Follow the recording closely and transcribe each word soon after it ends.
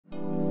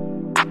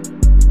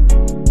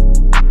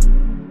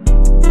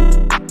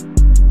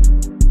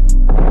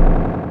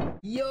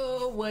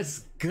what's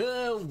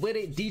good with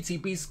it,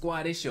 DTB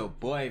squad? It's your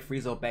boy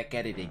Friezo back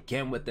at it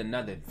again with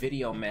another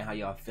video, man. How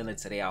y'all feeling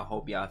today? I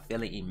hope y'all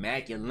feeling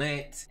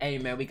immaculate. Hey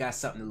man, we got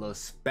something a little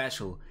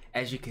special.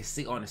 As you can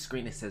see on the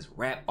screen, it says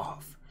rap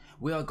off.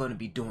 We are going to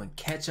be doing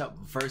Ketchup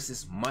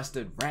versus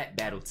Mustard rap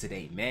battle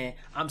today, man.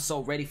 I'm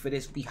so ready for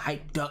this. We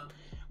hyped up.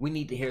 We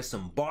need to hear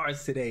some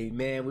bars today,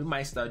 man. We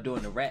might start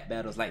doing the rap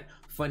battles, like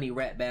funny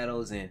rap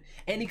battles and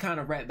any kind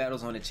of rap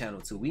battles on the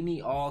channel too. We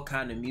need all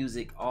kind of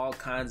music, all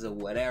kinds of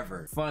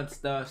whatever. Fun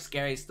stuff,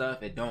 scary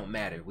stuff, it don't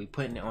matter. We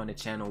putting it on the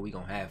channel, we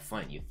gonna have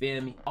fun, you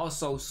feel me?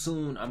 Also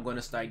soon, I'm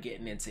gonna start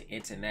getting into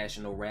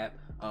international rap.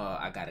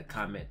 I got a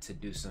comment to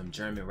do some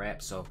German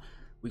rap, so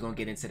we gonna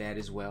get into that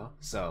as well.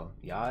 So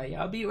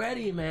y'all be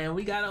ready, man.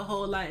 We got a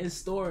whole lot in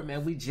store,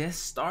 man. We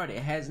just started.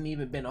 It hasn't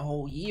even been a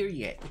whole year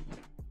yet.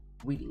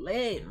 We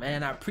lit,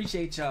 man. I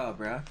appreciate y'all,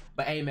 bro.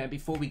 But hey, man,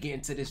 before we get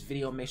into this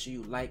video, make sure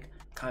you like,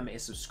 comment,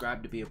 and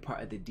subscribe to be a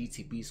part of the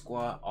DTB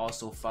squad.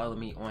 Also follow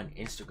me on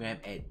Instagram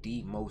at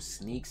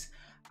DMoSneaks.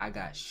 I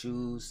got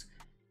shoes,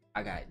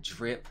 I got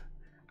drip,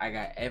 I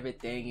got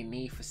everything you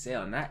need for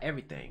sale. Not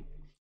everything,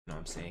 you know what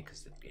I'm saying,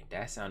 because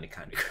that sounded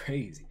kind of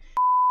crazy.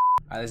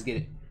 All right, let's get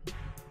it.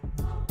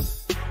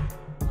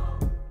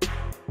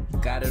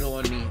 Got it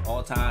on me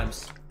all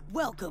times.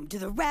 Welcome to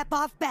the Rap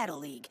Off Battle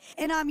League,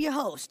 and I'm your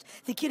host,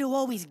 the kid who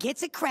always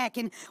gets it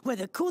cracking,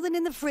 whether cooling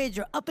in the fridge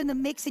or up in the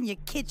mix in your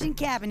kitchen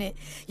cabinet.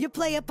 Your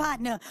player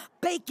partner,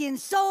 Baking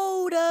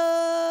Soda.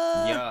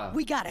 Yeah.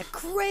 We got a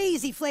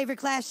crazy flavor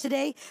clash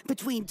today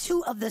between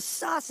two of the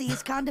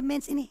sauciest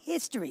condiments in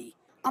history.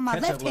 On my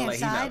left-hand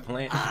side,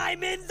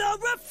 I'm in the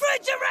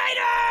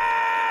refrigerator.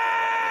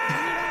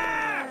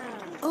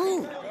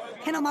 Ooh,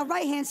 and on my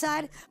right-hand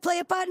side,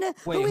 player partner,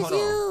 who is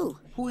you?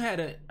 Who had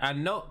a? I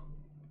know.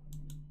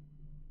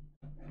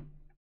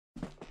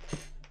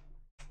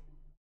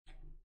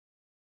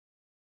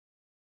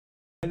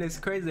 And it's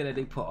crazy that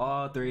they put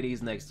all three of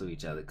these next to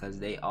each other because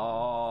they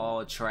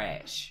all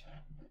trash.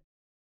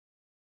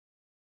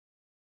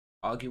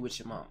 Argue with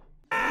your mom.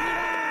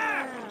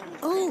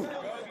 Ooh,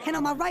 and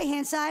on my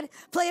right-hand side,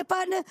 player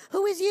partner,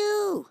 who is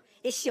you?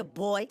 It's your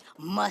boy,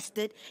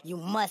 Mustard. You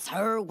must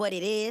heard what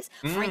it is.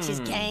 French's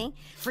gang.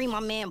 Free my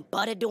man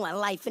Butter doing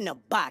life in the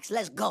box.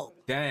 Let's go.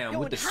 Damn,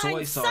 with the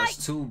soy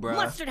sauce too, bro.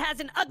 Mustard has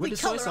an ugly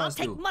color. I'll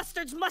take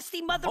Mustard's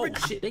musty mother. Oh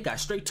shit, they got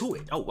straight to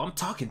it. Oh, I'm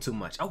talking too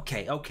much.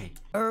 Okay.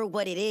 Heard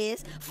what it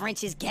is.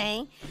 French's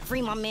gang.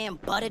 Free my man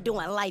Butter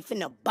doing life in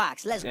the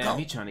box. Let's go. Damn,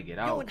 he trying to get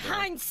out. In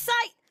hindsight,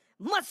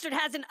 Mustard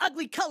has an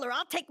ugly color.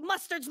 I'll take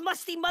Mustard's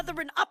musty mother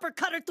and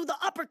uppercut her through the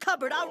upper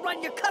cupboard. I'll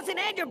run your cousin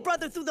and your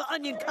brother through the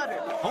onion cutter.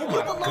 Oh my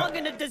You belong God.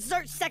 in the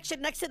dessert section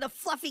next to the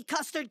fluffy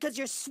custard because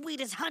you're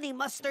sweet as honey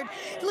mustard.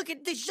 Look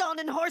at Dijon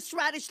and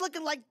horseradish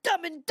looking like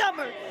Dumb and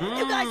Dumber.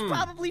 You guys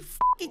probably f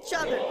each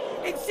other.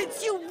 And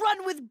since you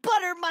run with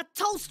butter, my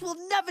toast will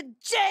never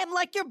jam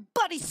like your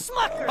buddy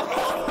Smucker.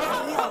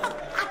 Yo,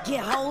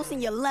 get holes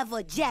in your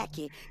leather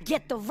jacket.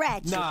 Get the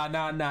ratchet.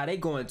 Nah, they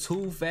going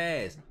too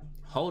fast.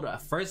 Hold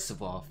up. First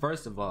of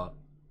all,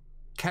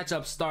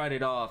 Ketchup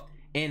started off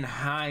in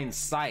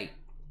hindsight.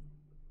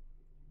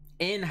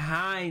 In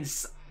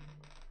hindsight.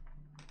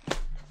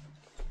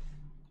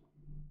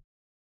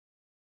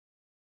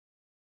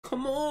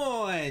 Come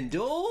on,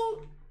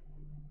 dude.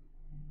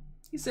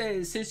 He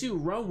said, since you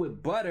run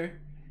with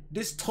butter,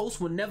 this toast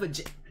will never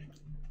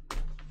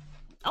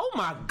Oh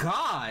my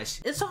gosh.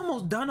 It's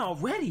almost done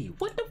already.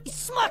 What the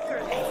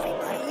Smucker.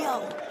 Hey,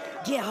 yo,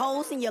 get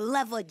holes in your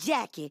leather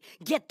jacket.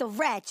 Get the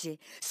ratchet.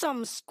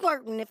 Something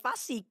squirting if I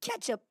see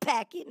Ketchup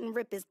packet and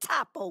rip his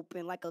top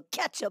open like a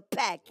ketchup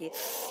packet.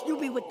 You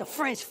be with the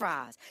French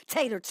fries,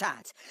 tater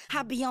tots.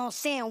 I be on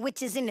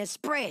sandwiches in the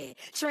spread.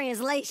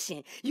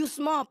 Translation, you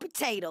small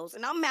potatoes,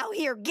 and I'm out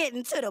here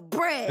getting to the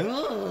bread.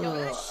 Yo,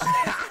 that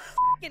shit is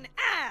fucking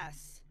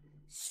ass.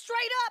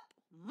 Straight up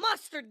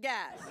mustard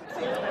gas.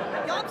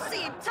 Yo, I'm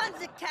seeing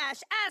tons of cash.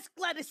 Ask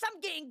lettuce.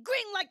 I'm getting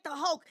green like the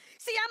Hulk.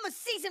 See, I'm a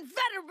seasoned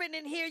veteran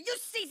in here. You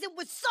seasoned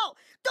with salt.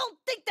 Don't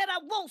think that I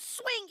won't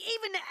swing.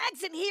 Even the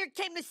eggs in here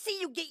came to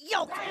see you get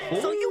yolked.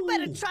 So you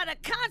better try to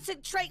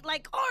concentrate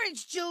like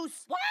orange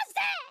juice. What's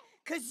that?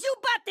 Cause you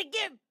about to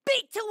get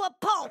beat to a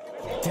pulp.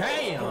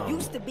 Damn.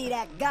 Used to be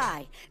that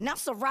guy. Now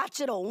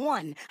Sriracha the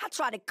one. I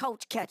try to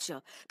coach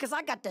Ketchup. Cause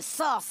I got the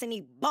sauce and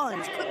he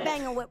buns. Quit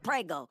banging with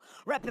Prego.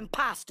 Reppin'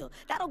 pasta.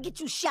 That'll get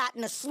you shot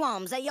in the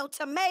slums. Hey, yo,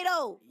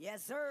 tomato.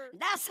 Yes, sir.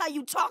 That's how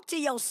you talk to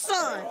your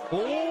son.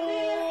 Oh.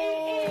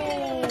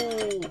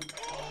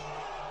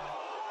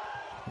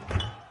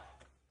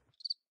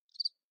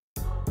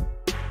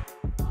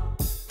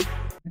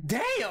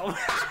 Damn.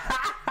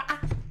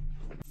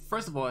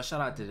 First of all,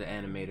 shout out to the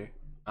animator,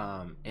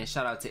 and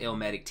shout out to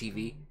Illmatic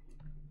TV.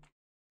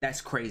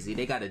 That's crazy.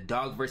 They got a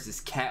dog versus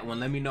cat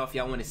one. Let me know if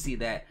y'all want to see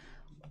that.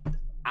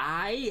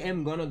 I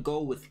am gonna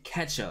go with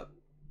Ketchup.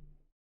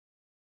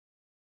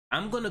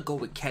 I'm gonna go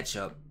with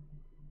Ketchup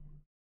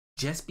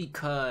just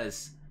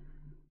because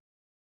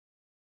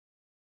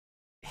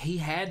he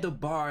had the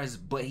bars,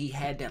 but he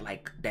had that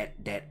like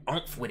that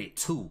oomph with it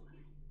too.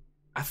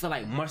 I feel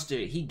like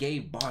Mustard, he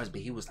gave bars,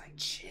 but he was like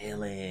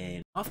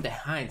chilling. Off the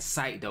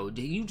hindsight though,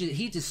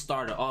 he just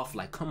started off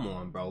like, come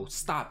on, bro,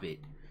 stop it.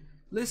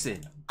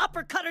 Listen.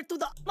 Uppercut her through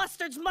the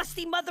Mustard's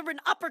musty mother and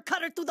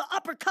uppercut her through the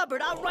upper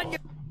cupboard. I'll run your...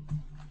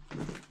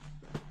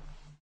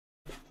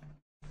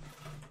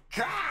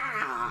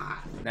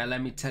 Now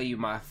let me tell you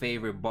my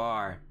favorite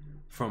bar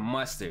from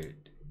Mustard.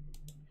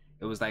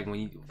 It was like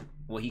when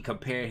he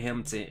compared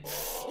him to...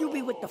 You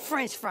be with the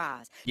French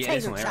fries, yeah,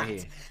 this tater one chops. right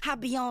here. I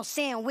be on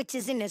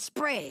sandwiches in the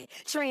spread.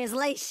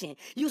 Translation,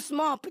 you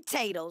small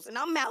potatoes, and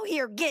I'm out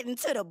here getting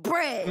to the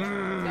bread.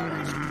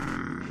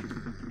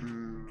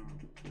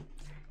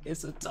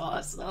 It's a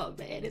toss-up,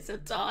 man. It's a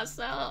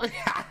toss-up.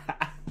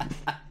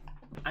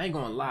 I ain't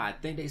gonna lie. I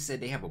think they said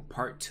they have a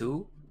part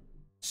 2.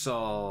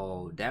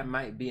 So that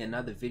might be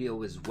another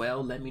video as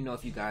well. Let me know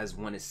if you guys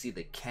want to see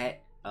the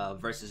cat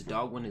versus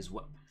dog one as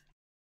well.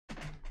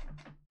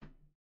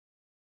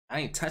 I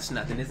ain't touched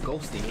nothing. It's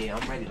ghosting here.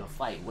 I'm ready to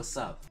fight. What's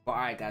up? But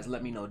alright guys,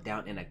 let me know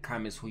down in the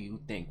comments who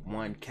you think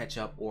won,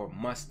 Ketchup or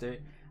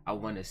Mustard. I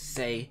want to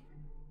say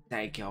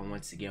thank y'all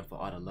once again for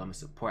all the love and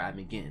support I've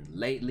been getting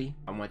lately.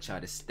 I want y'all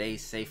to stay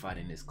safe out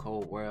in this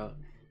cold world.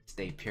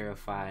 Stay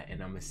purified.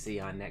 And I'm going to see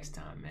y'all next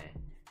time, man.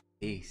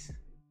 Peace.